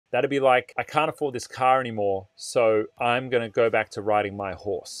That'd be like, I can't afford this car anymore, so I'm going to go back to riding my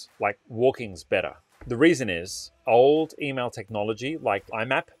horse. Like, walking's better. The reason is old email technology like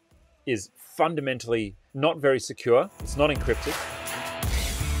IMAP is fundamentally not very secure. It's not encrypted.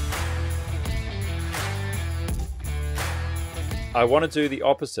 I want to do the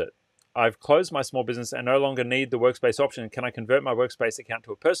opposite. I've closed my small business and no longer need the Workspace option. Can I convert my Workspace account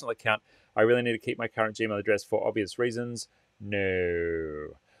to a personal account? I really need to keep my current Gmail address for obvious reasons.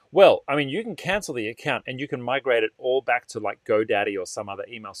 No. Well, I mean, you can cancel the account and you can migrate it all back to like GoDaddy or some other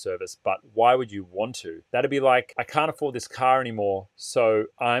email service, but why would you want to? That'd be like, I can't afford this car anymore, so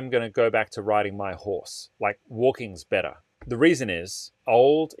I'm going to go back to riding my horse. Like, walking's better. The reason is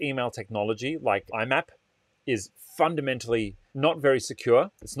old email technology like IMAP is fundamentally not very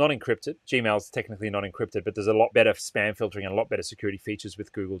secure. It's not encrypted. Gmail's technically not encrypted, but there's a lot better spam filtering and a lot better security features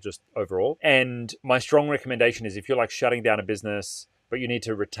with Google just overall. And my strong recommendation is if you're like shutting down a business, but you need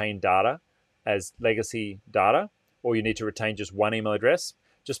to retain data as legacy data, or you need to retain just one email address,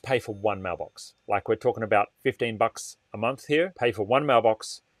 just pay for one mailbox. Like we're talking about $15 a month here, pay for one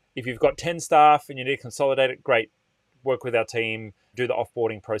mailbox. If you've got 10 staff and you need to consolidate it, great. Work with our team, do the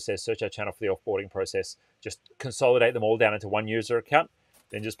offboarding process, search our channel for the offboarding process, just consolidate them all down into one user account,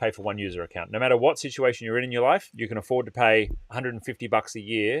 then just pay for one user account. No matter what situation you're in your life, you can afford to pay $150 a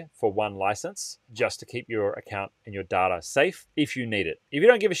year for one license just to keep your account and your data safe if you need it. If you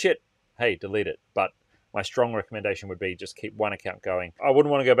don't give a shit, hey, delete it. But my strong recommendation would be just keep one account going. I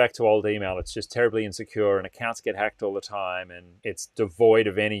wouldn't want to go back to old email. It's just terribly insecure and accounts get hacked all the time and it's devoid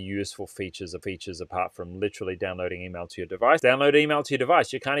of any useful features apart from literally downloading email to your device. Download email to your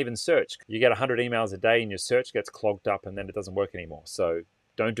device. You can't even search. You get 100 emails a day and your search gets clogged up and then it doesn't work anymore. So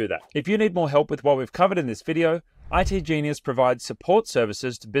don't do that. If you need more help with what we've covered in this video, itGenius provides support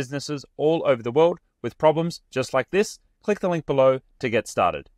services to businesses all over the world with problems just like this. Click the link below to get started.